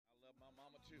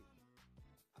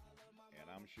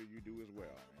sure you do as well.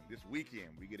 And this weekend,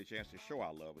 we get a chance to show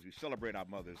our love as we celebrate our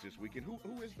mothers this weekend.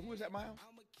 Who is that, Miles?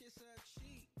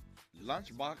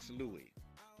 Lunchbox Louie.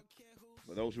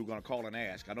 For those who are going to call and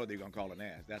ask, I know they're going to call and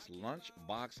ask. That's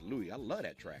Lunchbox Louie. I love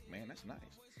that track, man. That's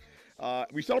nice.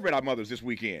 We celebrate our mothers this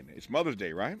weekend. It's Mother's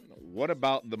Day, right? What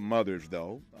about the mothers,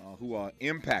 though, who are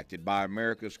impacted by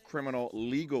America's criminal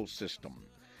legal system?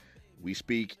 We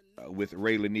speak with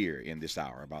Rai LaNier in this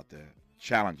hour about the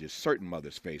challenges certain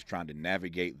mothers face trying to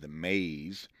navigate the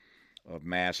maze of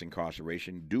mass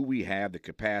incarceration. Do we have the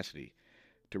capacity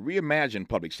to reimagine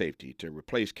public safety, to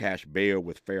replace cash bail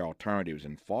with fair alternatives,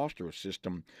 and foster a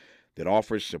system that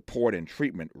offers support and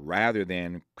treatment rather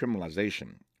than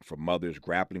criminalization for mothers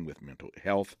grappling with mental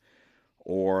health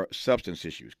or substance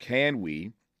issues? Can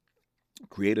we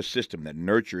create a system that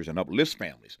nurtures and uplifts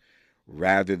families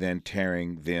rather than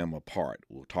tearing them apart?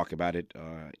 We'll talk about it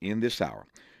in this hour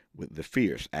with the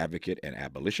fierce advocate and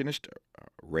abolitionist,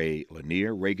 Rai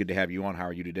LaNier. Rai, good to have you on. How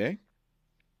are you today?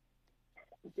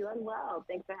 Doing well.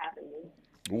 Thanks for having me.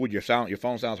 Ooh, your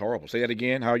phone sounds horrible. Say that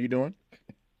again. How are you doing?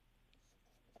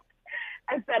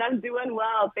 I said I'm doing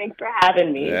well. Thanks for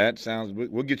having me. That sounds.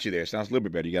 We'll get you there. Sounds a little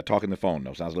bit better. You got to talk in the phone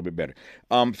though. Sounds a little bit better.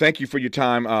 Thank you for your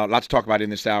time. Lots to talk about in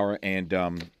this hour, and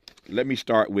let me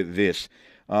start with this,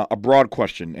 a broad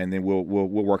question, and then we'll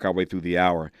work our way through the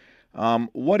hour.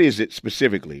 What is it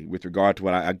specifically with regard to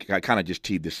what I kind of just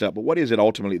teed this up, but what is it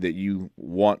ultimately that you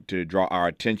want to draw our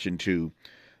attention to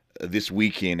this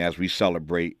weekend as we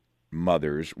celebrate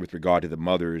mothers with regard to the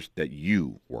mothers that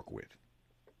you work with?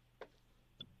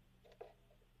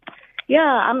 Yeah,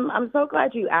 I'm so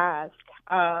glad you asked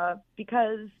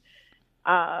because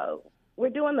we're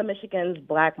doing the Michigan's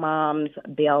Black Moms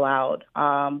bailout,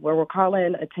 where we're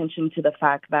calling attention to the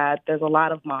fact that there's a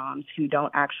lot of moms who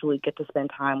don't actually get to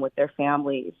spend time with their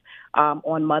families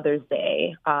on Mother's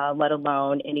Day, let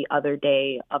alone any other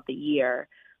day of the year.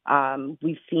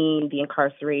 We've seen the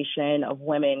incarceration of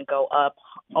women go up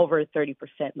over 30%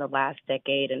 in the last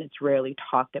decade, and it's rarely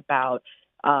talked about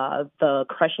the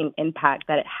crushing impact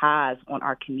that it has on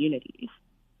our communities.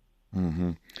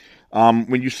 Mm-hmm.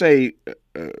 When you say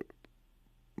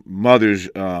mothers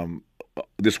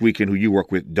this weekend who you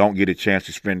work with don't get a chance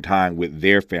to spend time with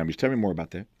their families, tell me more about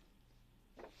that.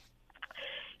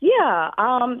 Yeah,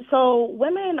 so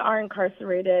women are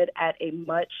incarcerated at a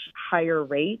much higher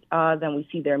rate than we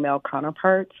see their male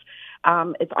counterparts.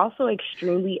 It's also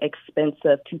extremely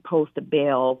expensive to post a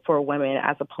bail for women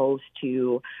as opposed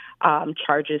to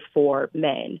charges for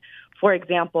men. For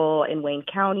example, in Wayne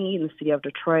County, in the city of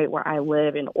Detroit, where I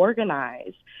live and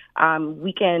organize,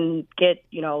 we can get,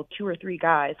 two or three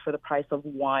guys for the price of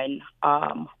one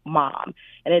mom.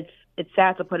 And it's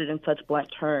sad to put it in such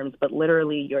blunt terms, but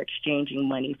literally you're exchanging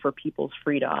money for people's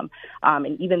freedom.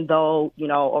 And even though,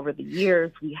 over the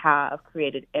years we have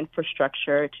created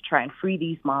infrastructure to try and free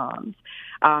these moms,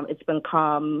 it's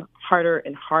become harder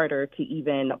and harder to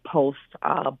even post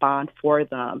a bond for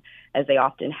them, as they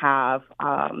often have,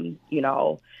 the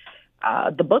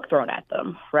book thrown at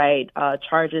them, right?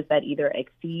 Charges that either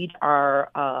exceed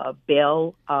our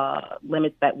bail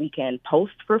limits that we can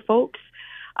post for folks,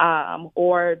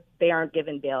 or they aren't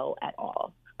given bail at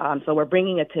all. So we're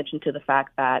bringing attention to the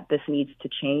fact that this needs to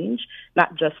change,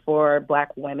 not just for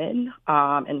Black women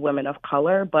and women of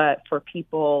color, but for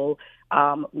people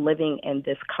living in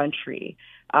this country.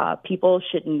 People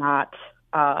should not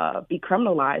be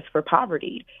criminalized for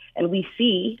poverty. And we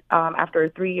see after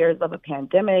 3 years of a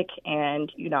pandemic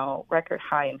and, record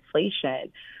high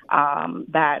inflation,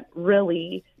 that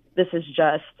really this is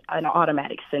just an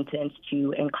automatic sentence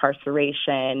to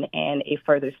incarceration and a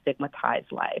further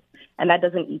stigmatized life. And that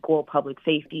doesn't equal public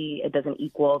safety. It doesn't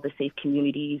equal the safe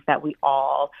communities that we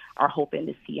all are hoping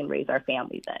to see and raise our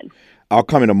families in. I'll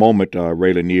come in a moment,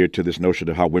 Rai LaNier, to this notion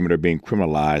of how women are being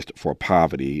criminalized for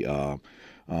poverty.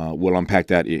 We'll unpack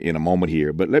that in a moment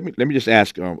here. But let me just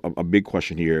ask a big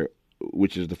question here,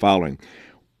 which is the following.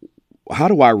 How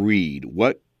do I read?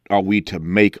 What are we to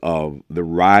make of the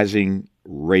rising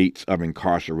rates of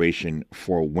incarceration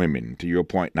for women? To your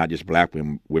point, not just Black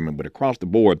women, but across the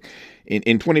board.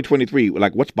 In 2023,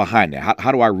 like, what's behind that?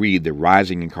 How do I read the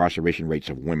rising incarceration rates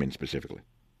of women specifically?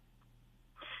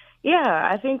 Yeah,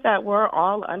 I think that we're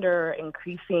all under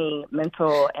increasing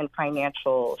mental and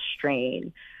financial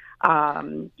strain.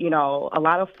 A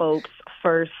lot of folks'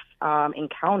 first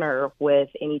encounter with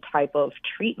any type of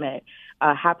treatment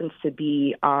happens to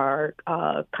be our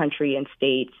country and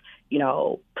states,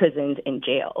 prisons and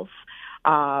jails.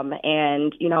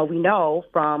 We know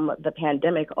from the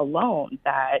pandemic alone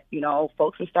that,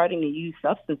 folks are starting to use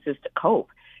substances to cope.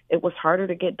 it was harder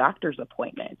to get doctor's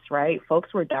appointments, right?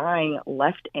 Folks were dying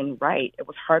left and right. It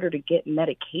was harder to get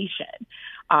medication.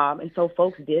 And so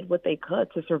folks did what they could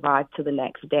to survive to the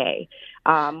next day.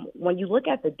 When you look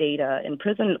at the data, and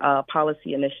Prison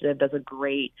Policy Initiative does a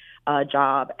great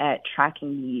job at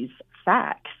tracking these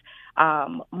facts.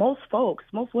 Most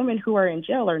women who are in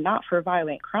jail are not for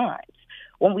violent crimes.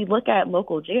 When we look at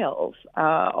local jails,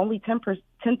 only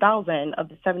 10,000 of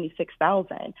the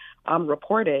 76,000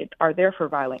 reported are there for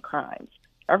violent crimes.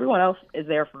 Everyone else is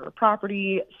there for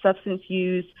property, substance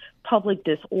use, public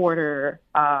disorder,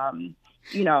 drug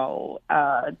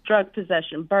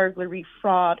possession, burglary,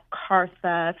 fraud, car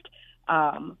theft,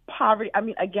 poverty. I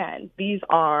mean, again, these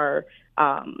are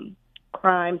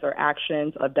crimes or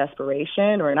actions of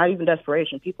desperation, or not even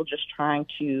desperation, people just trying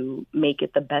to make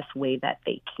it the best way that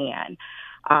they can.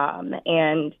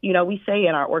 And we say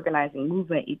in our organizing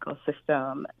movement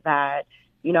ecosystem that,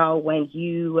 when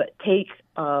you take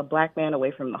a Black man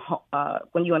away from the home,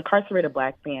 when you incarcerate a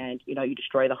Black man, you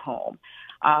destroy the home.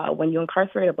 When you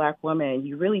incarcerate a Black woman,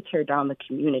 you really tear down the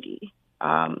community.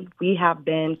 We have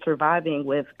been surviving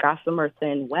with gossamer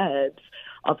thin webs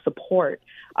of support,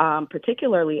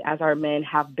 particularly as our men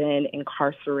have been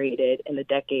incarcerated in the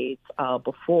decades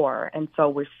before. And so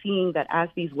we're seeing that as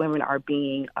these women are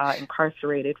being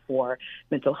incarcerated for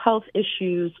mental health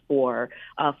issues, for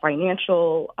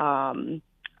financial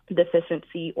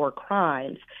deficiency or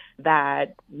crimes,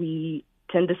 that we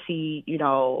tend to see,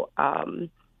 the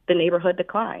neighborhood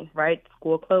decline, right?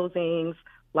 School closings,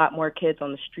 a lot more kids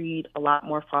on the street, a lot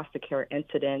more foster care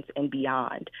incidents and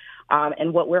beyond.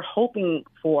 And what we're hoping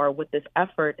for with this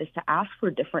effort is to ask for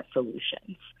different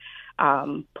solutions.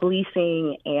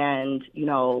 Policing and,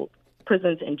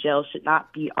 prisons and jails should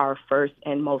not be our first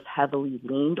and most heavily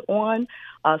leaned on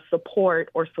support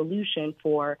or solution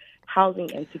for housing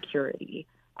insecurity.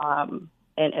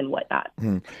 And whatnot.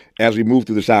 As we move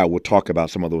through this hour, we'll talk about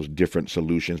some of those different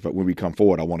solutions. But when we come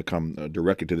forward, I want to come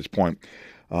directly to this point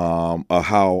of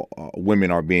how women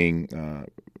are being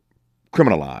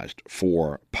criminalized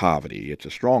for poverty. It's a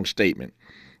strong statement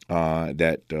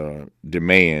that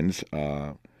demands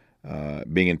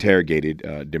being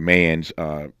interrogated, demands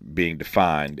being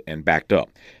defined and backed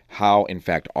up. How, in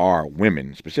fact, are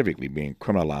women specifically being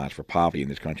criminalized for poverty in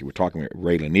this country? We're talking with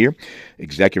Rai LaNier,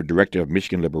 Executive Director of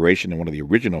Michigan Liberation and one of the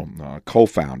original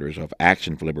co-founders of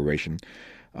Action for Liberation,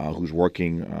 who's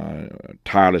working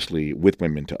tirelessly with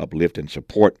women to uplift and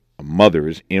support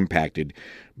mothers impacted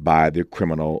by the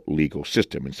criminal legal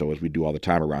system. And so as we do all the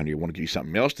time around here, I want to give you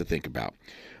something else to think about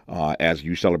as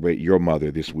you celebrate your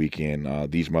mother this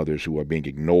weekend, these mothers who are being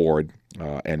ignored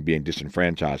and being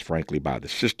disenfranchised, frankly, by the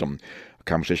system. A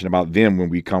conversation about them when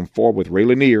we come forward with Rai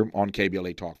LaNier on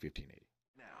KBLA Talk 1580.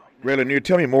 Rai LaNier,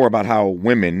 tell me more about how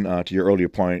women, to your earlier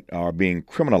point, are being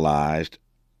criminalized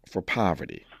for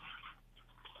poverty.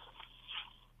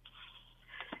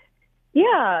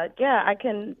 Yeah, I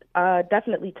can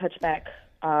definitely touch back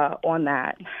on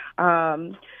that.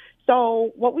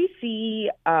 So what we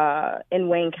see in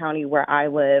Wayne County, where I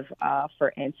live,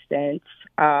 for instance,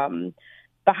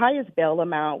 the highest bail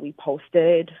amount we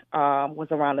posted was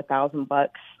around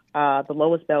 $1,000. The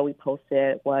lowest bail we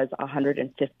posted was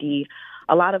 $150.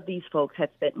 A lot of these folks had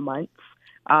spent months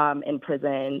in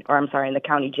prison, or in the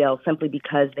county jail, simply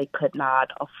because they could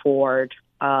not afford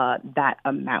that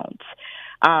amount.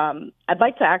 I'd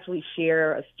like to actually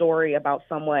share a story about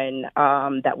someone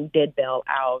that we did bail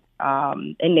out,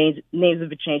 and names have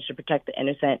been changed to protect the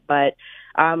innocent. But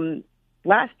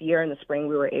last year in the spring,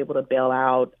 we were able to bail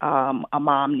out a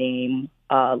mom named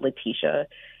Letitia,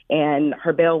 and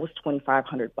her bail was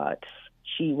 $2,500.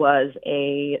 She was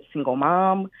a single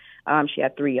mom. She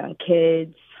had 3 young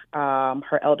kids.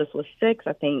 Her eldest was 6,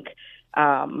 I think.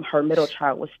 Her middle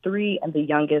child was 3, and the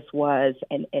youngest was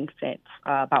an infant,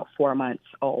 about 4 months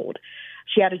old.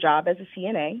 She had a job as a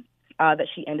CNA that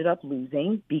she ended up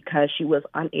losing because she was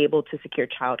unable to secure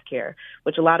childcare,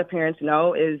 which a lot of parents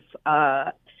know is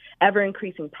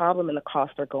ever-increasing problem, and the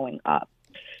costs are going up.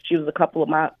 She was a couple of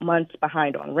months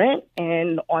behind on rent,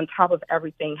 and on top of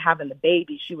everything, having the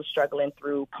baby, she was struggling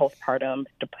through postpartum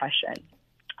depression.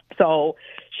 So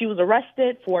she was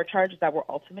arrested for charges that were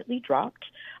ultimately dropped.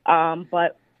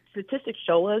 But statistics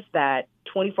show us that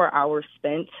 24 hours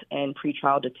spent in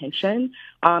pretrial detention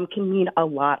can mean a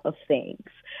lot of things.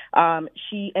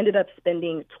 She ended up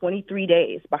spending 23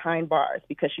 days behind bars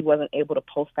because she wasn't able to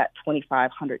post that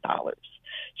 $2,500.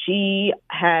 She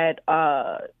had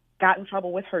got in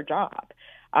trouble with her job.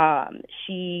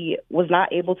 She was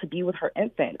not able to be with her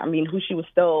infant, who she was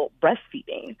still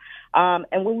breastfeeding.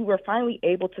 And when we were finally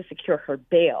able to secure her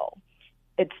bail,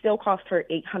 it still cost her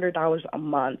 $800 a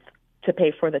month to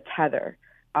pay for the tether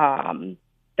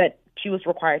that she was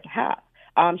required to have.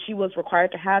 She was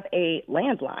required to have a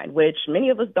landline, which many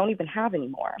of us don't even have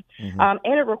anymore. And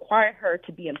it required her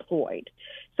to be employed.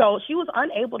 So she was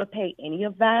unable to pay any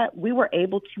of that. We were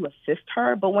able to assist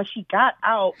her. But when she got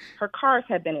out, her cars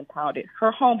had been impounded.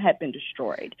 Her home had been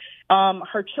destroyed.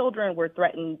 Her children were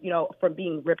threatened, from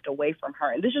being ripped away from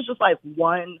her. And this is just like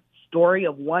one story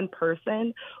of one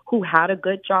person who had a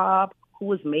good job, who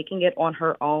was making it on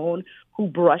her own, who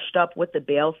brushed up with the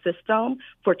bail system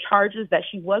for charges that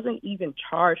she wasn't even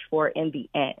charged for in the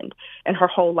end. And her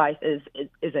whole life is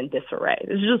in disarray.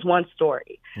 This is just one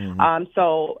story.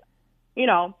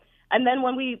 And then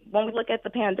when we look at the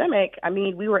pandemic, I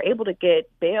mean, we were able to get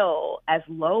bail as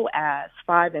low as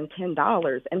 $5 and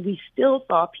 $10, and we still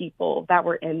saw people that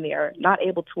were in there not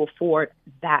able to afford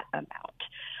that amount.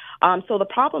 So the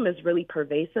problem is really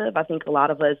pervasive. I think a lot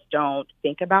of us don't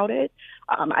think about it.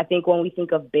 I think when we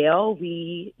think of bail,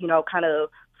 we, kind of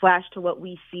flash to what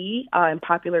we see in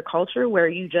popular culture, where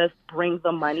you just bring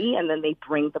the money and then they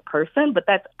bring the person. But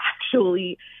that's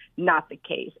actually not the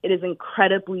case. It is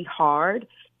incredibly hard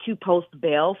to post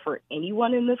bail for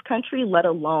anyone in this country, let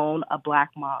alone a Black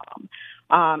mom.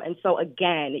 And so,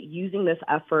 again, using this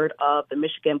effort of the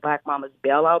Michigan Black Mamas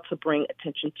bailout to bring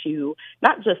attention to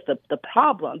not just the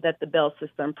problem that the bail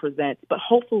system presents, but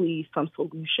hopefully some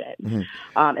solutions.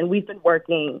 And we've been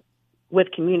working with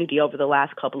community over the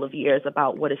last couple of years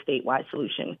about what a statewide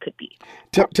solution could be.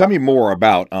 Tell me more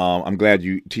about, I'm glad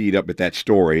you teed up at that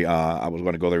story. I was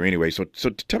going to go there anyway. So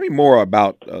tell me more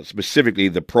about specifically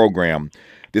the program,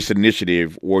 this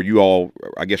initiative where you all,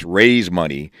 I guess, raise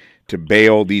money to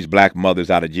bail these Black mothers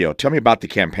out of jail. Tell me about the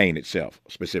campaign itself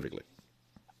specifically.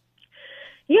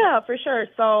 Yeah, for sure.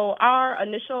 So our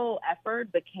initial effort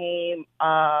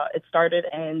it started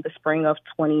in the spring of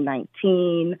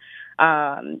 2019.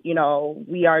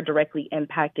 We are directly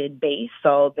impacted base.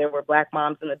 So there were Black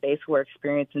moms in the base who were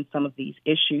experiencing some of these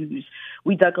issues.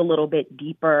 We dug a little bit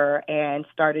deeper and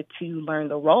started to learn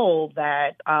the role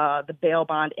that the bail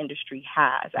bond industry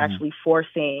has, actually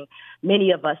forcing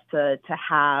many of us to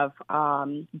have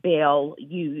money bail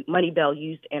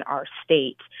used in our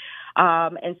state.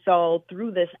 And so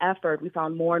through this effort, we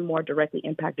found more and more directly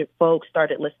impacted folks,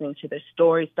 started listening to their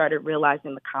stories, started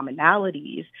realizing the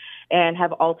commonalities, and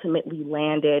have ultimately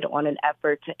landed on an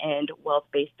effort to end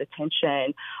wealth-based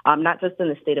detention, not just in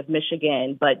the state of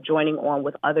Michigan, but joining on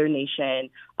with other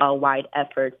nation-wide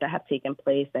efforts that have taken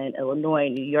place in Illinois,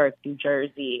 New York, New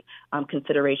Jersey,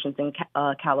 considerations in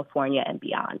California and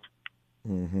beyond.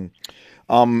 When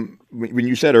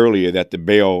you said earlier that the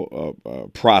bail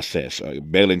process,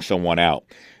 bailing someone out,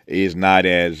 is not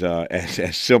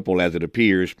as simple as it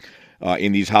appears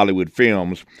in these Hollywood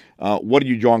films, what are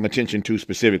you drawing attention to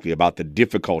specifically about the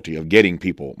difficulty of getting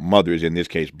people, mothers in this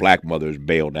case, Black mothers,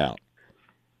 bailed out?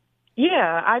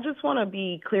 Yeah, I just want to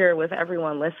be clear with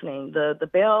everyone listening. The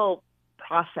bail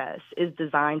process is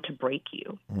designed to break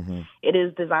you. It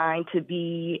is designed to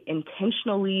be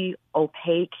intentionally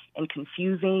opaque and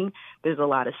confusing. There's a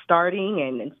lot of starting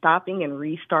and stopping and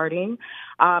restarting.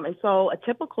 And so a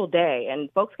typical day, and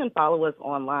folks can follow us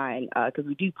online because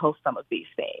we do post some of these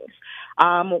things,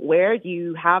 where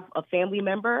you have a family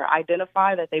member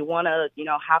identify that they want to,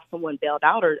 have someone bailed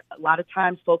out, or a lot of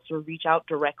times folks will reach out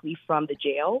directly from the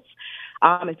jails.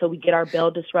 And so we get our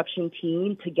bail disruption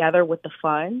team together with the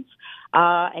funds,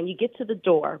 and you get to the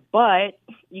door, but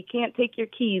you can't take your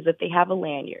keys if they have a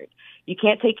lanyard. You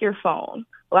can't take your phone.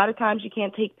 A lot of times you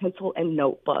can't take pencil and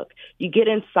notebook. You get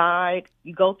inside,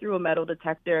 you go through a metal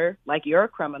detector like you're a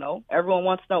criminal. Everyone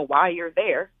wants to know why you're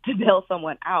there to bail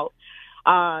someone out.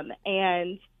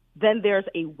 And then there's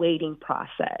a waiting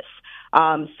process.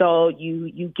 So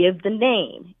you give the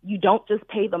name. You don't just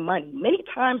pay the money. Many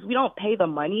times we don't pay the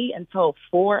money until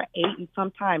 4, 8, and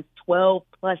sometimes 12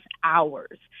 plus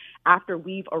hours after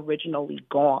we've originally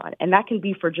gone. And that can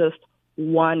be for just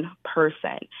one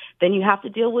person. Then you have to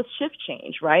deal with shift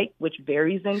change, right, which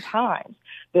varies in times.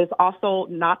 There's also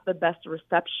not the best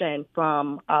reception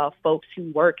from folks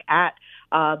who work at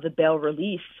the bail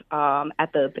release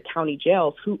at the county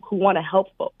jails who want to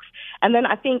help folks. And then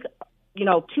I think,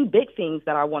 two big things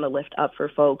that I want to lift up for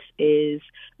folks is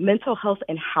mental health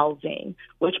and housing,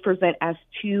 which present as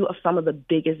two of some of the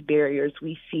biggest barriers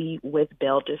we see with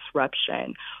bail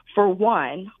disruption. For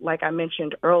one, like I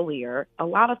mentioned earlier, a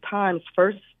lot of times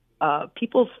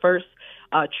people's first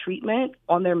treatment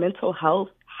on their mental health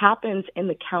happens in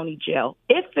the county jail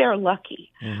if they're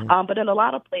lucky. But in a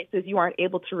lot of places, you aren't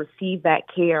able to receive that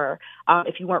care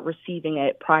if you weren't receiving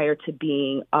it prior to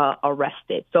being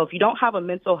arrested. So if you don't have a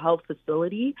mental health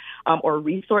facility or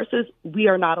resources, we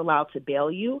are not allowed to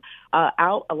bail you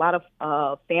out. A lot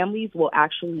of families will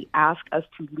actually ask us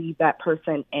to leave that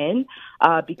person in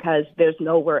because there's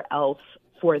nowhere else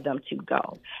for them to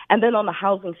go. And then on the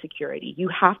housing security, you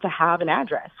have to have an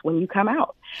address when you come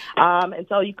out. And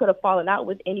so you could have fallen out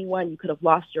with anyone. You could have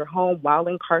lost your home while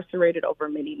incarcerated over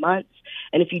many months.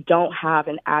 And if you don't have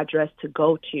an address to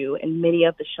go to, and many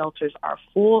of the shelters are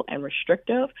full and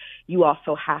restrictive, you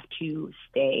also have to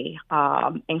stay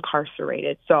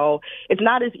incarcerated. So it's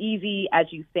not as easy as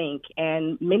you think.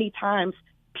 And many times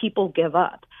people give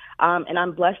up. And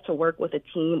I'm blessed to work with a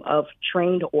team of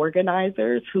trained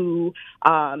organizers who,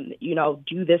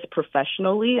 do this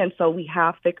professionally. And so we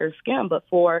have thicker skin. But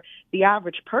for the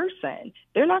average person,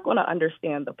 they're not going to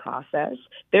understand the process.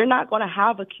 They're not going to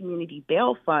have a community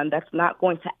bail fund that's not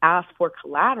going to ask for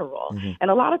collateral.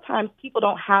 And a lot of times people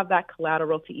don't have that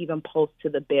collateral to even post to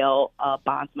the bail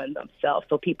bondsman themselves.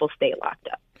 So people stay locked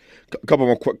up. A couple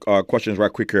more quick questions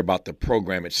right quick here about the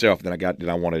program itself. Then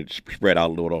I want to spread out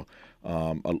a little.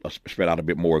 Spread out a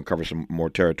bit more and cover some more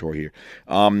territory here.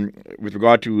 With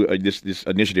regard to this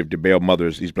initiative to bail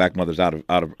mothers, these black mothers out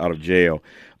of jail,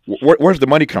 where's the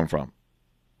money come from?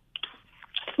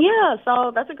 Yeah,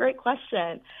 so that's a great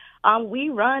question. We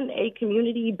run a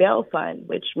community bail fund,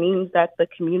 which means that the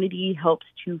community helps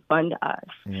to fund us.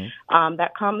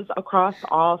 That comes across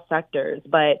all sectors,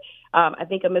 but I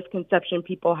think a misconception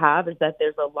people have is that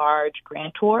there's a large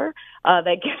grantor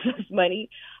that gives us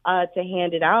money to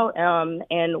hand it out.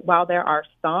 And while there are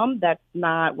some, that's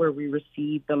not where we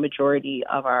receive the majority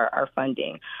of our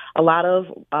funding. A lot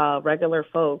of regular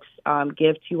folks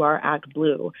give to our Act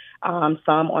Blue,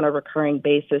 some on a recurring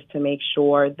basis to make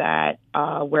sure that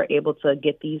we're able to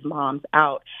get these moms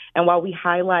out. And while we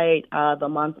highlight the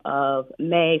month of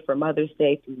May for Mother's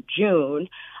Day through June,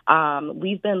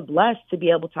 we've been blessed to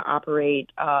be able to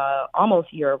operate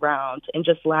almost year-round. And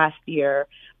just last year,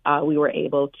 we were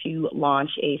able to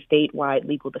launch a statewide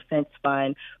legal defense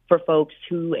fund for folks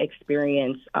who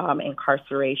experience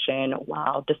incarceration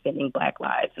while defending Black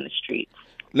lives in the streets.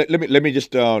 Let me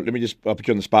just put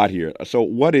you on the spot here. So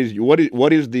what is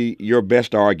your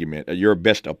best argument, your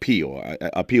best appeal?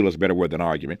 Appeal is a better word than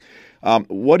argument.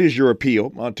 What is your appeal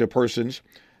to persons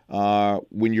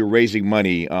when you're raising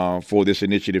money for this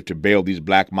initiative to bail these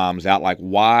black moms out? Like,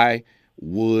 why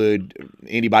would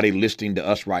anybody listening to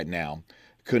us right now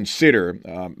consider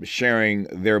sharing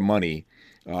their money,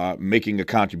 making a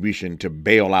contribution to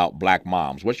bail out black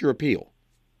moms? What's your appeal?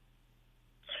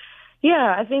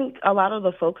 Yeah, I think a lot of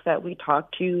the folks that we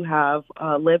talk to have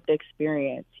lived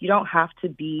experience. You don't have to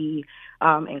be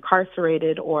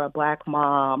incarcerated or a Black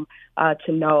mom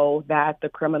to know that the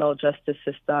criminal justice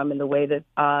system and the way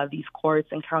that these courts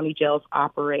and county jails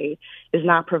operate is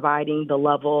not providing the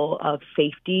level of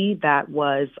safety that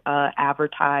was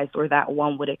advertised or that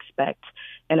one would expect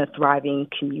in a thriving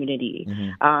community.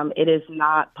 It is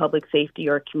not public safety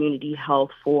or community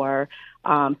health for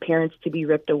parents to be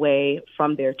ripped away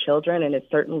from their children, and it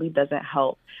certainly doesn't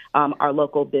help our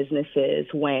local businesses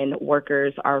when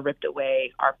workers are ripped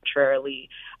away arbitrarily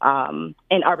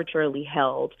and arbitrarily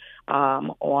held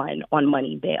on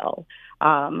money bail.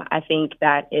 I think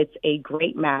that it's a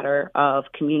great matter of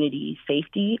community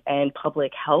safety and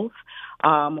public health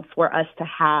for us to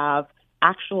have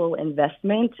actual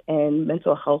investment in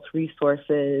mental health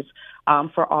resources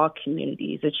for all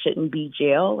communities. It shouldn't be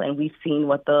jail, and we've seen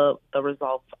what the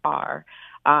results are.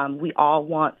 We all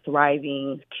want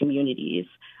thriving communities,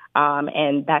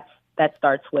 and that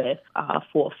starts with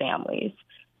full families.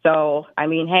 So, I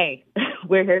mean, hey,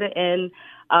 we're here to end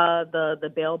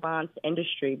the bail bonds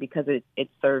industry because it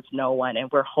serves no one.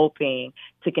 And we're hoping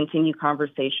to continue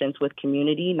conversations with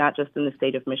community, not just in the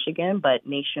state of Michigan, but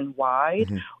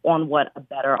nationwide on what a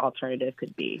better alternative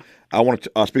could be. I want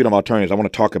to, speaking of alternatives, I want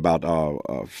to talk about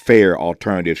fair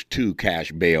alternatives to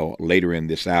cash bail later in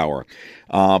this hour.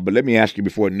 But let me ask you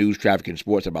before news, traffic, and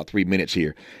sports, about 3 minutes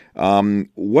here,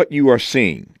 what you are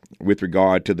seeing with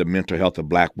regard to the mental health of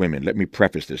black women. Let me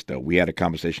preface this, though. We had a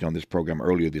conversation on this program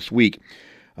earlier this week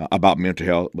about mental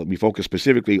health, but we focused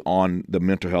specifically on the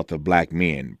mental health of black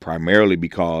men, primarily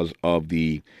because of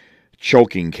the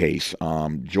choking case.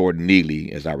 Jordan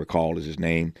Neely, as I recall, is his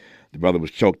name. The brother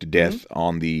was choked to death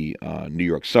on the New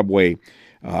York subway.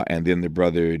 And then the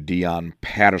brother Dion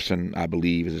Patterson, I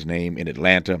believe is his name, in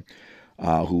Atlanta,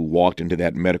 who walked into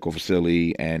that medical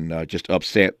facility and just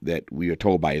upset that we are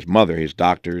told by his mother, his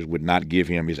doctors would not give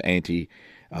him his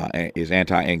his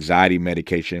anti-anxiety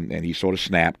medication, and he sort of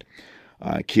snapped,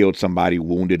 killed somebody,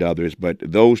 wounded others. But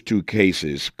those two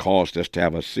cases caused us to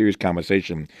have a serious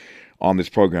conversation on this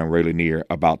program, Rai LaNier,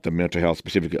 about the mental health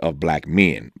specifically of black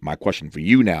men. My question for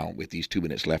you now, with these 2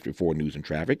 minutes left before news and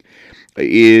traffic,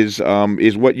 is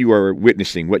what you are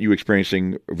witnessing, what you're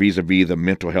experiencing vis-a-vis the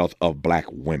mental health of black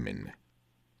women.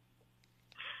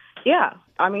 Yeah,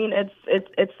 I mean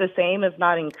it's the same, if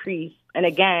not increased. And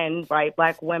again, right,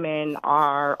 black women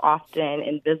are often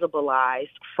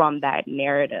invisibilized from that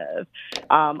narrative.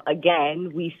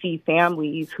 Again, we see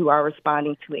families who are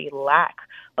responding to a lack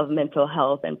of mental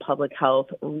health and public health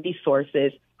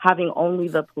resources, having only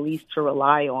the police to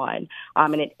rely on,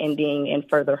 and it ending in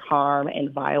further harm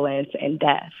and violence and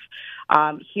death.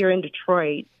 Here in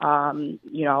Detroit,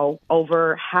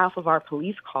 over half of our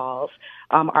police calls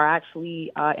are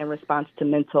actually in response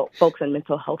to folks in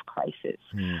mental health crisis.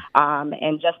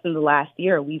 And just in the last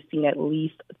year, we've seen at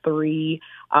least 3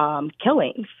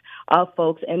 killings of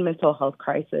folks in mental health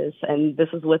crisis. And this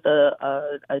is with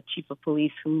a chief of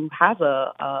police who has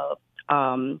a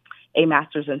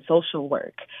master's in social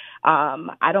work.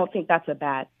 I don't think that's a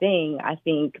bad thing. I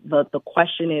think the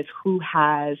question is who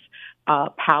has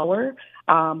power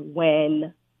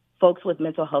when folks with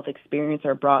mental health experience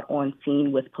are brought on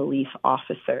scene with police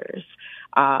officers.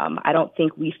 I don't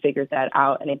think we figured that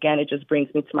out. And again, it just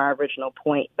brings me to my original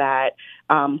point that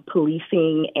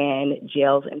policing and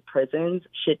jails and prisons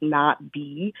should not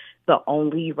be the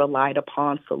only relied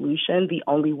upon solution, the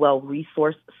only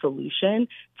well-resourced solution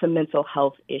to mental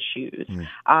health issues.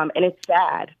 And it's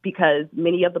sad because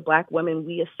many of the black women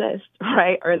we assist,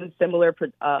 right, are in similar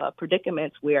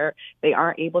predicaments where they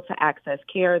aren't able to access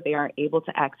care, they aren't able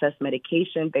to access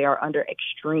medication, they are under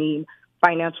extreme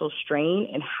financial strain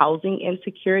and housing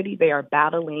insecurity. They are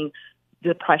battling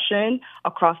depression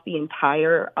across the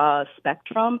entire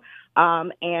spectrum.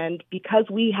 And because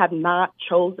we have not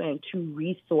chosen to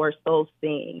resource those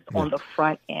things on the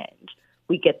front end,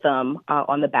 we get them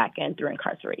on the back end through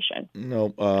incarceration.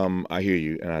 No, I hear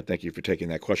you, and I thank you for taking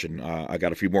that question. I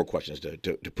got a few more questions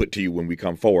to put to you when we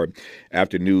come forward.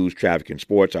 After news, traffic, and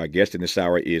sports, our guest in this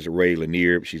hour is Rai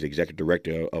LaNier. She's Executive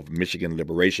Director of Michigan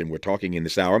Liberation. We're talking in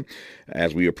this hour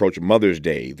as we approach Mother's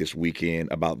Day this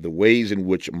weekend about the ways in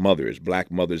which mothers,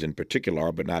 black mothers in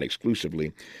particular, but not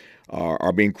exclusively,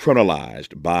 are being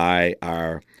criminalized by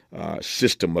our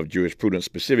system of jurisprudence,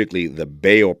 specifically the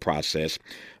bail process.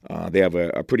 They have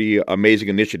a pretty amazing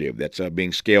initiative that's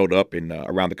being scaled up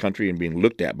around the country and being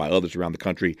looked at by others around the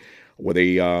country, where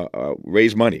they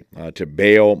raise money to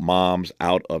bail moms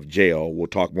out of jail. We'll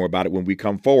talk more about it when we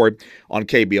come forward on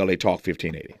KBLA Talk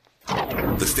 1580.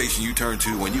 The station you turn to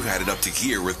when you've had it up to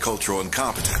gear with cultural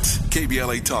incompetence.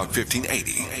 KBLA Talk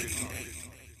 1580.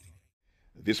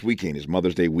 This weekend is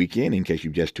Mother's Day weekend. In case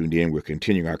you've just tuned in, we're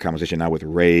continuing our conversation now with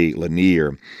Rai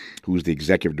LaNier, who's the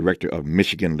Executive Director of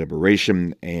Michigan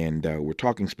Liberation. And we're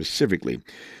talking specifically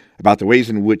about the ways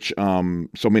in which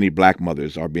so many black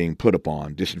mothers are being put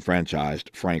upon, disenfranchised,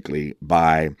 frankly,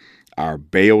 by our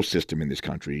bail system in this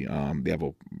country. They have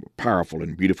a powerful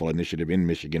and beautiful initiative in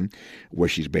Michigan, where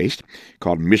she's based,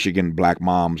 called Michigan Black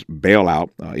Moms Bailout.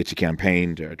 It's a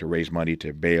campaign to raise money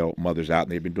to bail mothers out,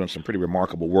 and they've been doing some pretty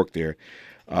remarkable work there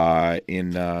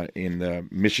in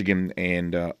Michigan,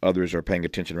 and others are paying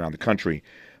attention around the country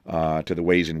to the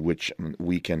ways in which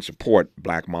we can support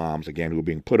black moms, again, who are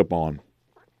being put upon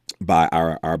by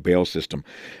our bail system.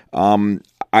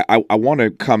 I want to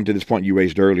come to this point you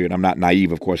raised earlier, and I'm not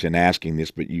naive, of course, in asking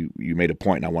this, but you made a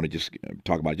point, and I want to just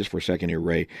talk about it just for a second here,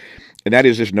 Rai. And that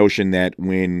is this notion that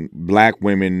when black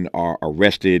women are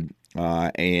arrested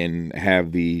and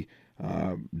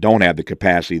don't have the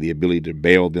capacity, the ability to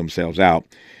bail themselves out,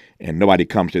 and nobody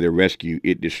comes to their rescue,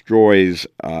 it destroys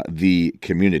the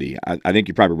community. I think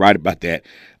you're probably right about that.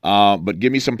 But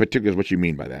give me some particulars what you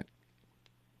mean by that.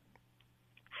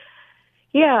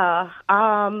 Yeah.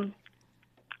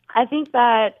 I think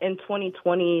that in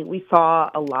 2020, we saw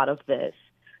a lot of this,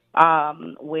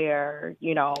 where,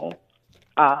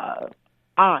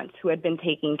 aunts who had been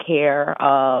taking care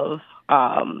of,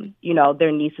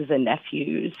 their nieces and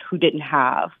nephews who didn't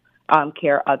have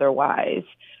care otherwise,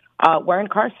 were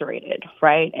incarcerated,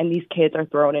 right? And these kids are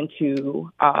thrown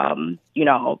into,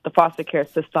 the foster care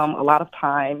system. A lot of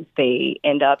times they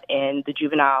end up in the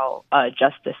juvenile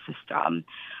justice system.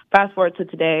 Fast forward to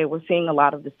today, we're seeing a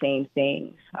lot of the same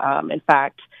things. In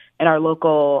fact, in our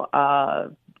local,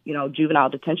 juvenile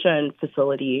detention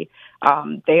facility,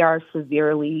 they are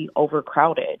severely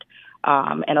overcrowded.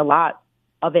 And a lot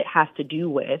of it has to do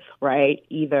with, right,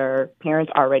 either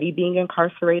parents already being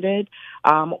incarcerated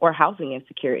or housing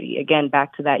insecurity. Again,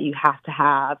 back to that, you have to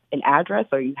have an address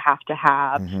or you have to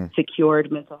have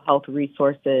secured mental health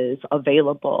resources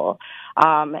available.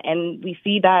 And we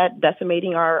see that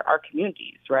decimating our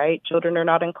communities, right? Children are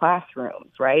not in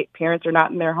classrooms, right? Parents are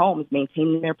not in their homes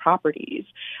maintaining their properties.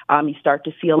 You start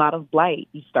to see a lot of blight.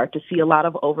 You start to see a lot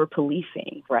of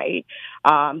over-policing, right?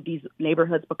 These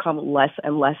neighborhoods become less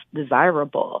and less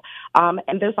desirable.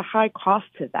 And there's a high cost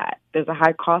to that. There's a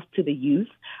high cost to the youth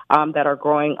that are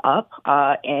growing up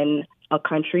in a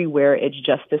country where its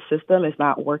justice system is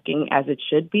not working as it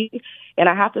should be. And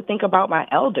I have to think about my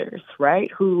elders, right,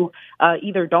 who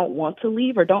either don't want to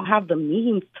leave or don't have the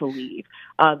means to leave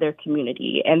their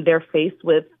community. And they're faced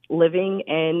with living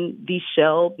in these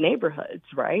shell neighborhoods,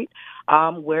 right,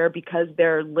 where because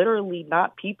there are literally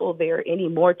not people there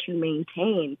anymore to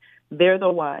maintain, they're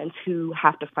the ones who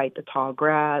have to fight the tall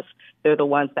grass. They're the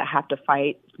ones that have to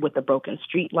fight with the broken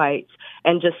street lights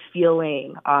and just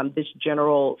feeling this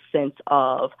general sense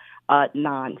of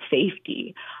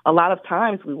non-safety. A lot of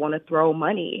times we want to throw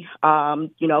money,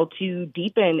 to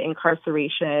deepen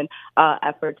incarceration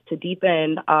efforts, to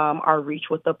deepen our reach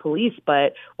with the police.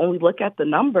 But when we look at the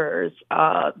numbers,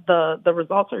 the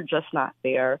results are just not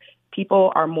there.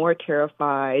 People are more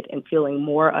terrified and feeling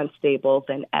more unstable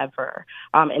than ever.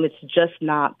 And it's just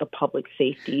not the public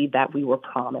safety that we were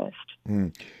promised.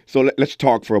 So let's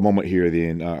talk for a moment here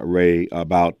then, Ray,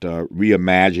 about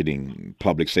reimagining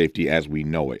public safety as we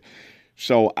know it.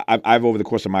 So I've over the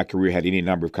course of my career had any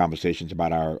number of conversations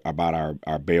about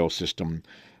our bail system.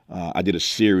 I did a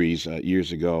series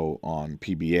years ago on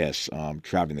PBS,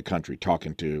 traveling the country,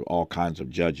 talking to all kinds of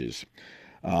judges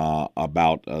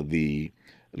about the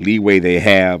leeway they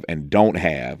have and don't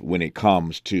have when it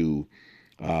comes to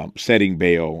setting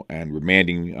bail and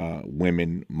remanding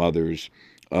women, mothers,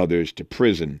 others to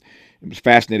prison. It was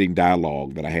fascinating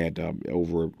dialogue that I had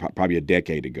over probably a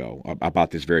decade ago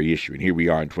about this very issue. And here we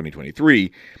are in 2023,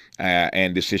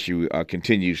 and this issue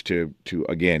continues to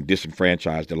again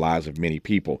disenfranchise the lives of many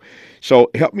people. So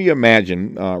help me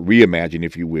reimagine,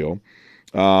 if you will,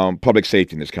 public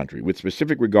safety in this country with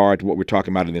specific regard to what we're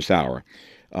talking about in this hour.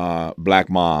 Black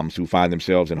moms who find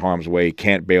themselves in harm's way,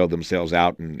 can't bail themselves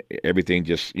out, and everything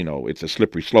just, it's a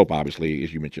slippery slope, obviously,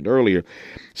 as you mentioned earlier.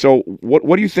 So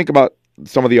what do you think about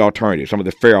some of the alternatives, some of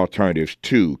the fair alternatives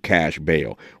to cash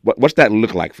bail? What's that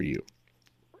look like for you?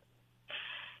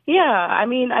 Yeah,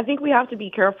 I think we have to be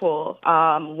careful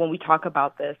when we talk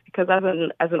about this, because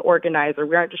as an organizer,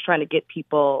 we aren't just trying to get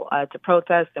people to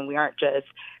protest, and we aren't just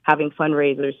having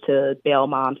fundraisers to bail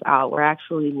moms out. We're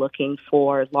actually looking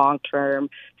for long-term,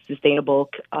 sustainable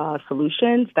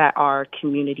solutions that are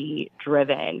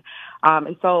community-driven.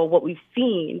 And so what we've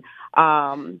seen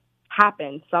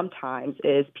happen sometimes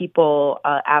is people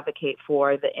advocate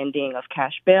for the ending of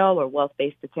cash bail or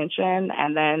wealth-based detention,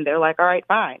 and then they're like, all right,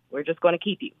 fine, we're just going to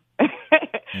keep you.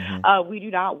 We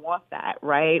do not want that,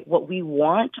 right? What we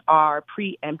want are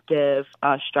preemptive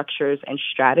structures and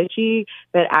strategy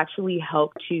that actually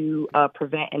help to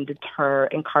prevent and deter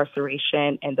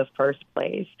incarceration in the first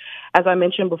place. As I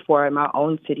mentioned before, in my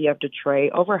own city of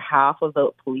Detroit, over half of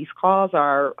the police calls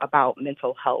are about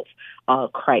mental health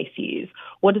crises.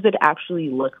 What does it actually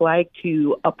look like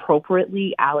to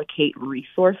appropriately allocate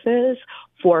resources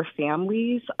for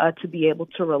families to be able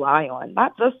to rely on,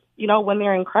 not just, when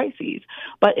they're in crises,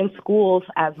 but in schools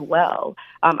as well.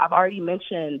 I've already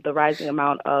mentioned the rising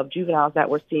amount of juveniles that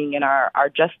we're seeing in our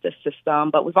justice system,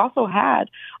 but we've also had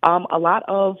a lot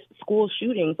of school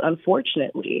shootings,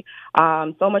 unfortunately,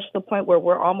 so much to the point where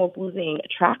we're almost losing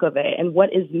track of it. And what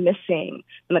is missing,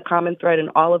 and the common thread in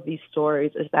all of these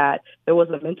stories, is that there was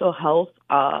a mental health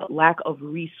lack of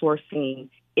resourcing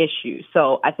issue.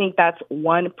 So I think that's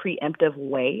one preemptive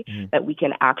way that we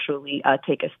can actually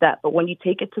take a step. But when you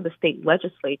take it to the state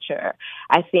legislature,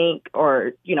 I think,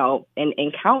 or,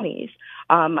 in counties,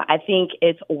 I think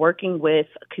it's working with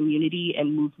community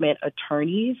and movement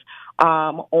attorneys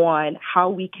on how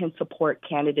we can support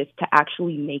candidates to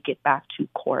actually make it back to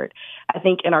court. I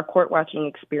think in our court watching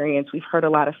experience, we've heard a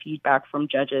lot of feedback from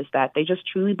judges that they just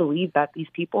truly believe that these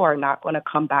people are not going to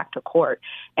come back to court.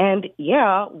 And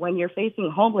yeah, when you're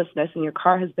facing homelessness and your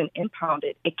car has been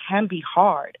impounded, it can be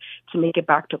hard to make it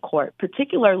back to court,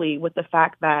 particularly with the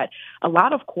fact that a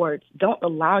lot of courts don't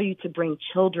allow you to bring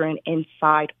children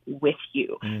inside with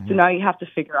you. So now you have to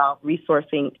figure out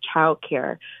resourcing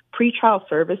childcare. Pretrial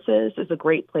services is a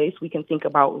great place we can think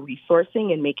about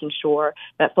resourcing and making sure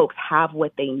that folks have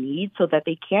what they need so that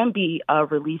they can be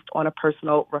released on a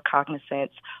personal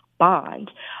recognizance bond.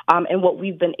 And what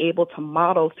we've been able to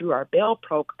model through our bail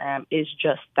program is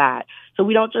just that. So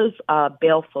we don't just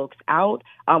bail folks out.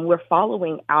 We're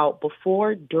following out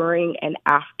before, during, and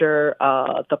after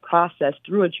the process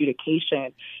through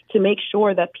adjudication to make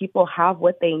sure that people have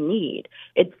what they need.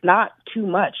 It's not too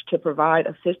much to provide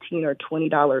a $15 or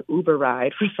 $20 Uber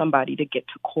ride for somebody to get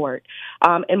to court.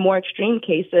 In more extreme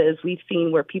cases, we've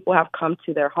seen where people have come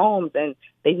to their homes and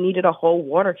they needed a whole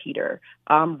water heater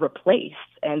replaced,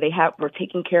 and were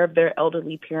taking care of their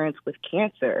elderly parents with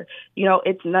cancer. You know,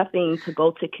 it's nothing to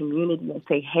go to community and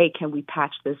say, hey, can we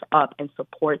patch this up and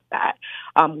support that?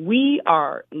 We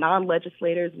are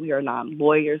non-legislators. We are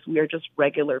non-lawyers. We are just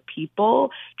regular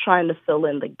people trying to fill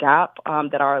in the gap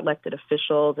that our elected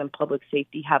officials and public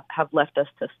safety have left us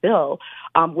to fill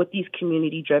with these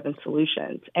community-driven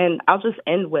solutions. And I'll just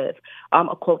end with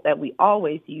a quote that we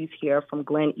always use here from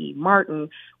Glenn E. Martin,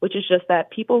 which is just that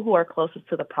people who are closest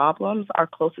to the problems are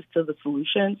closest to the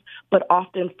solutions, but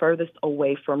often furthest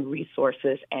away from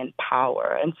resources and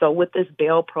power. And so with this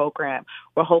bail program,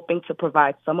 we're hoping to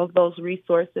provide some of those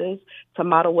resources, to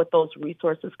model what those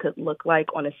resources could look like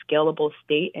on a scalable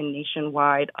state and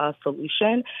nationwide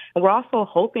solution. And we're also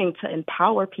hoping to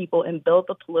empower people and build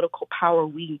the political power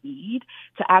we need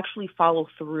to actually follow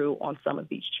through on some of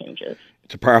these changes.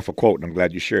 It's a powerful quote, and I'm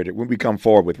glad you shared it. When we come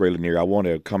forward with Rai LaNier, I want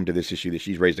to come to this issue that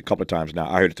she's raised a couple of times now.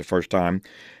 I heard it the first time.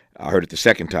 I heard it the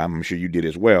second time. I'm sure you did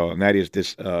as well. And that is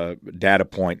this data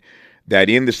point that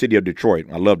in the city of Detroit,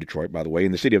 I love Detroit, by the way,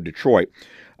 in the city of Detroit,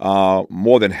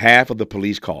 more than half of the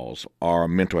police calls are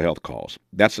mental health calls.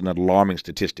 That's an alarming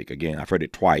statistic. Again, I've heard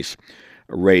it twice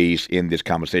raised in this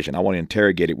conversation. I want to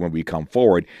interrogate it when we come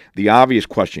forward. The obvious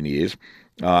question is,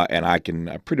 and I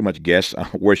can pretty much guess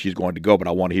where she's going to go, but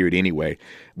I want to hear it anyway.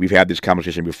 We've had this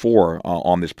conversation before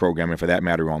on this program, and for that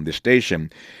matter on this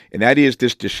station, and that is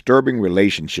this disturbing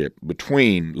relationship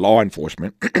between law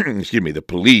enforcement, excuse me, the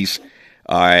police,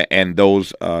 and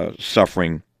those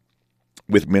suffering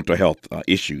with mental health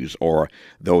issues or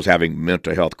those having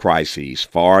mental health crises.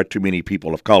 Far too many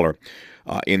people of color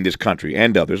in this country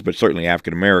and others, but certainly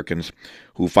African Americans,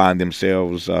 who find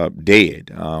themselves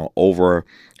dead over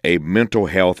a mental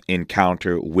health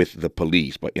encounter with the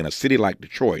police. But in a city like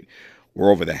Detroit,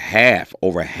 where over half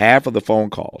of the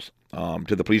phone calls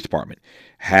to the police department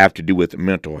have to do with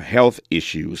mental health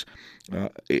issues,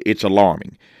 it's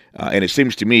alarming. And it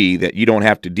seems to me that you don't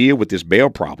have to deal with this bail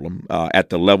problem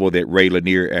at the level that Rai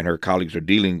LaNier and her colleagues are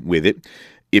dealing with it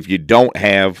if you don't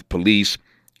have police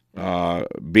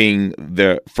being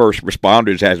the first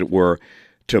responders, as it were,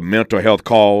 to mental health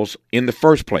calls in the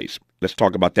first place. Let's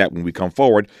talk about that when we come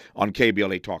forward on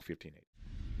KBLA Talk 1580.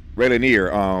 Rai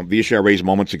LaNier, the issue I raised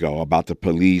moments ago about the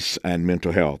police and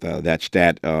mental health, that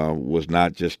stat was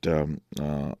not just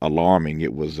alarming.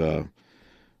 It was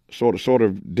sort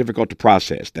of difficult to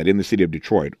process that in the city of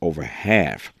Detroit, over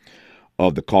half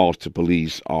of the calls to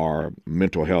police are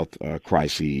mental health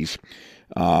crises.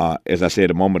 As I said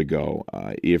a moment ago,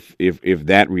 if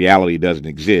that reality doesn't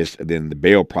exist, then the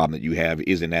bail problem that you have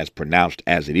isn't as pronounced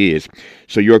as it is.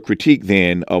 So your critique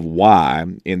then of why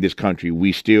in this country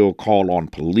we still call on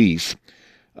police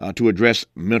to address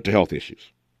mental health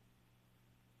issues.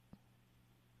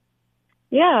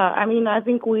 Yeah, I mean, I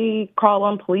think we call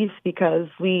on police because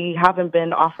we haven't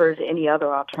been offered any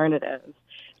other alternatives.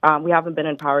 We haven't been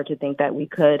empowered to think that we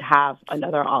could have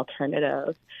another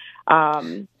alternative.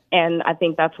 And I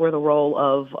think that's where the role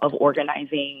of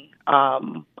organizing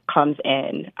comes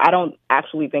in. I don't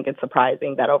actually think it's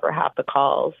surprising that over half the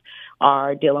calls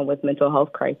are dealing with mental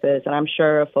health crisis. And I'm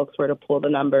sure if folks were to pull the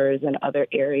numbers in other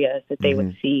areas that they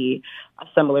would see a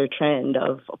similar trend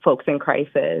of folks in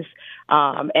crisis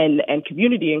and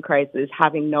community in crisis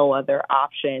having no other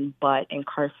option but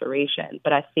incarceration.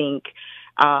 But I think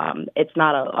it's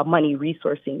not a money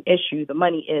resourcing issue. The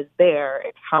money is there.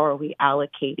 It's how are we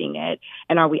allocating it,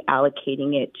 and are we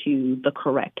allocating it to the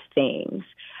correct things?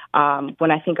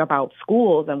 When I think about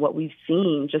schools and what we've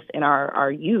seen just in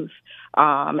our youth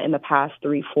in the past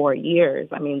 3-4 years,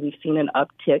 I mean, we've seen an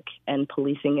uptick in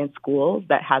policing in schools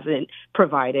that hasn't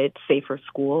provided safer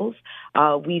schools.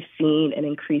 We've seen an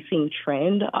increasing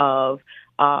trend of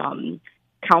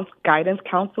guidance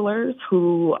counselors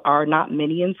who are not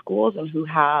many in schools and who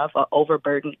have an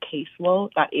overburdened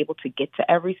caseload, not able to get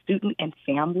to every student and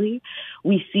family.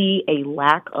 We see a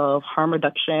lack of harm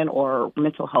reduction or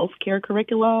mental health care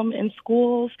curriculum in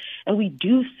schools. And we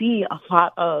do see a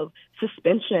lot of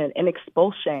suspension and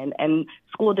expulsion and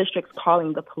school districts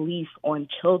calling the police on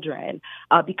children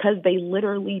because they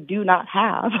literally do not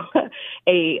have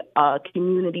a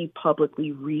community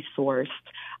publicly resourced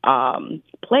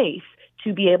place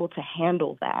to be able to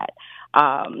handle that.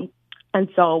 And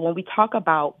so when we talk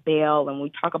about bail and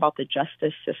we talk about the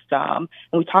justice system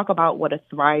and we talk about what a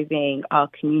thriving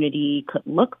community could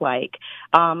look like,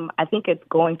 I think it's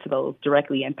going to those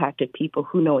directly impacted people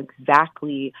who know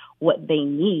exactly what they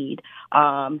need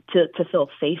to feel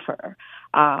safer.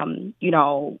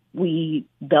 We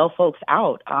bail folks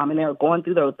out and they're going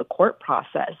through the court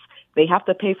process. They have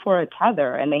to pay for a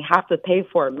tether and they have to pay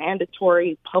for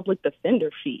mandatory public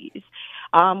defender fees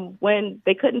when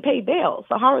they couldn't pay bail.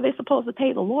 So how are they supposed to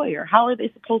pay the lawyer? How are they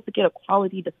supposed to get a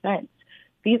quality defense?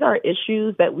 These are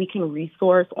issues that we can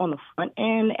resource on the front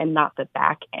end and not the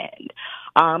back end.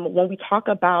 When we talk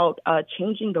about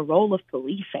changing the role of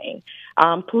policing,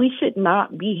 police should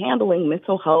not be handling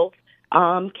mental health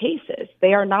cases.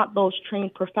 They are not those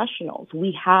trained professionals.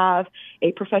 We have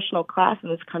a professional class in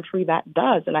this country that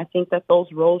does, and I think that those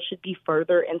roles should be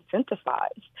further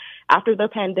incentivized. After the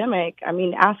pandemic,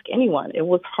 ask anyone. It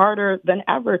was harder than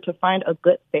ever to find a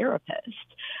good therapist.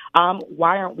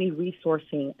 Why aren't we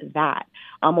resourcing that?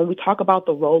 When we talk about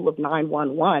the role of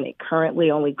 911, it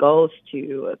currently only goes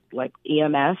to like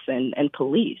EMS and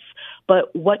police.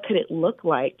 But what could it look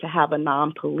like to have a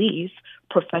non-police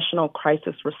professional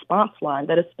crisis response line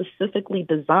that is specifically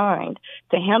designed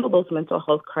to handle those mental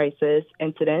health crisis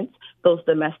incidents, those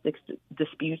domestic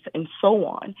disputes, and so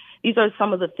on? These are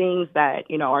some of the things that,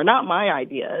 are not my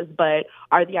ideas, but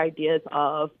are the ideas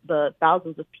of the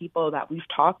thousands of people that we've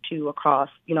talked to across,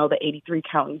 the 83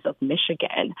 counties of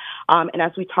Michigan. And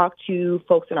as we talk to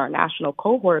folks in our national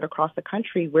cohort across the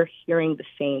country, we're hearing the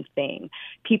same thing.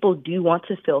 People do want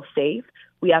to feel safe.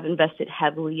 We have invested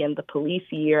heavily in the police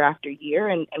year after year,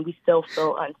 and we still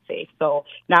feel unsafe. So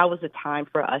now is the time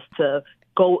for us to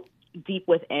go deep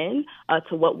within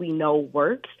to what we know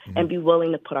works and be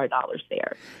willing to put our dollars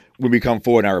there. When we come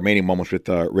forward in our remaining moments with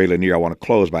Rai LaNier, I want to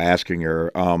close by asking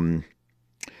her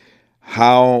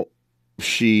how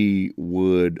she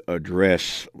would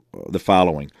address the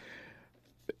following.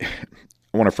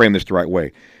 I want to frame this the right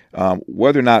way.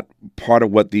 Whether or not part of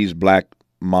what these black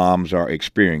moms are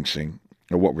experiencing,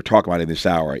 or what we're talking about in this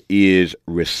hour, is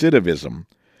recidivism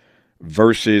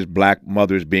versus black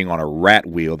mothers being on a rat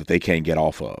wheel that they can't get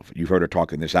off of. You've heard her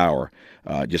talk in this hour,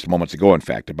 just moments ago, in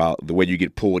fact, about the way you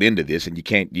get pulled into this and you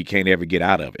can't ever get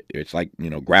out of it. It's like,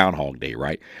 Groundhog Day,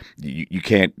 right? You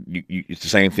can't, it's the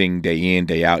same thing day in,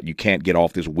 day out. You can't get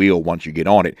off this wheel once you get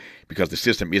on it because the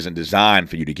system isn't designed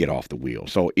for you to get off the wheel.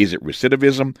 So is it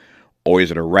recidivism or is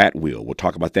it a rat wheel? We'll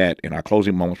talk about that in our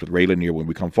closing moments with Rai LaNier when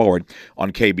we come forward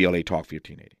on KBLA Talk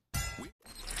 1580.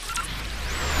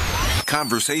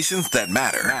 Conversations that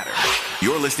matter.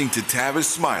 You're listening to Tavis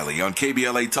Smiley on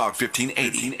KBLA Talk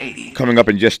 1580. Coming up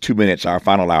in just 2 minutes, our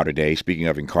final hour today, speaking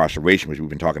of incarceration, which we've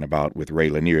been talking about with Rai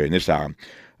LaNier in this hour,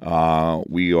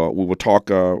 we will talk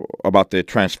about the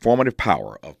transformative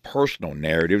power of personal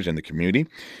narratives in the community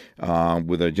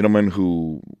with a gentleman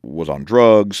who was on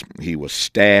drugs. He was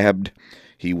stabbed.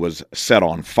 He was set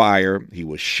on fire. He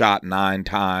was shot 9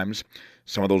 times.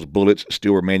 Some of those bullets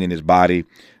still remain in his body.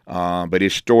 But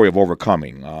his story of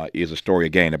overcoming is a story,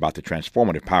 again, about the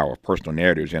transformative power of personal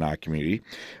narratives in our community.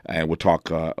 And we'll talk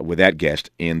with that guest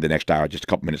in the next hour, just a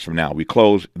couple minutes from now. We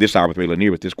close this hour with Rai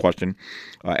LaNier with this question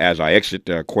as I exit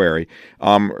query.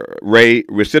 Rai,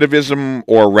 recidivism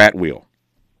or rat wheel?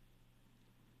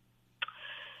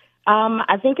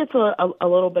 I think it's a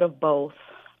little bit of both.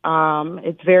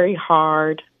 It's very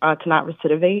hard to not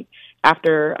recidivate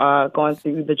after going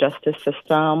through the justice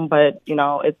system, but,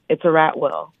 it's a rat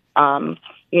wheel.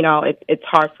 It's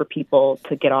hard for people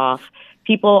to get off.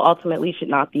 People ultimately should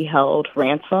not be held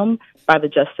ransom by the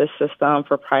justice system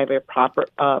for private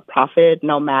profit,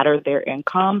 no matter their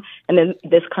income. And in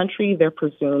this country, they're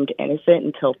presumed innocent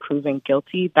until proven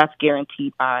guilty. That's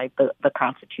guaranteed by the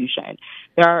Constitution.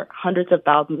 There are hundreds of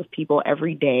thousands of people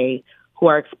every day who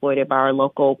are exploited by our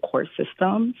local court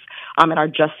systems. And our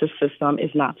justice system is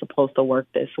not supposed to work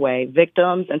this way.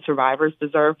 Victims and survivors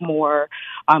deserve more.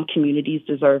 Communities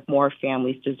deserve more.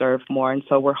 Families deserve more. And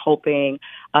so we're hoping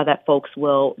that folks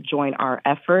will join our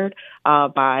effort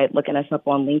by looking us up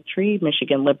on Linktree,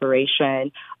 Michigan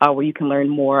Liberation, where you can learn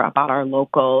more about our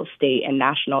local, state, and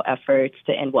national efforts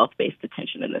to end wealth-based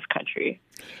detention in this country.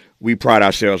 We pride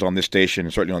ourselves on this station,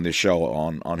 and certainly on this show,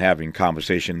 on having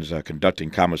conversations, conducting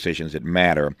conversations that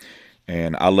matter.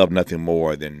 And I love nothing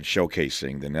more than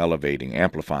showcasing, than elevating,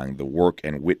 amplifying the work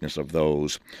and witness of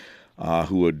those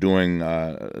who are doing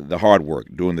the hard work,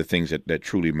 doing the things that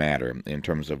truly matter in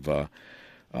terms of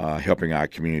helping our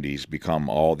communities become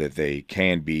all that they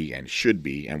can be and should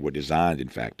be and were designed, in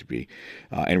fact, to be.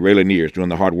 And Rai LaNier is doing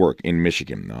the hard work in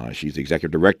Michigan. She's the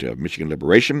executive director of Michigan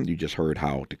Liberation. You just heard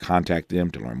how to contact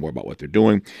them to learn more about what they're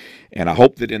doing. And I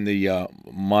hope that in the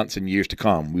months and years to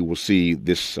come, we will see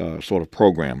this sort of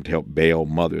program to help bail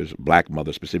mothers, black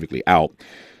mothers specifically, out,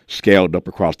 scaled up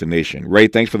across the nation. Rai,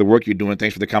 thanks for the work you're doing.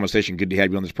 Thanks for the conversation. Good to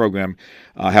have you on this program.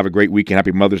 Have a great weekend.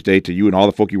 Happy Mother's Day to you and all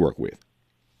the folk you work with.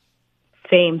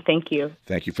 Same. Thank you.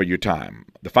 Thank you for your time.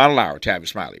 The final hour, Tavis,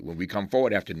 Smiley, when we come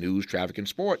forward after news, traffic, and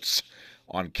sports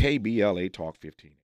on KBLA Talk 15.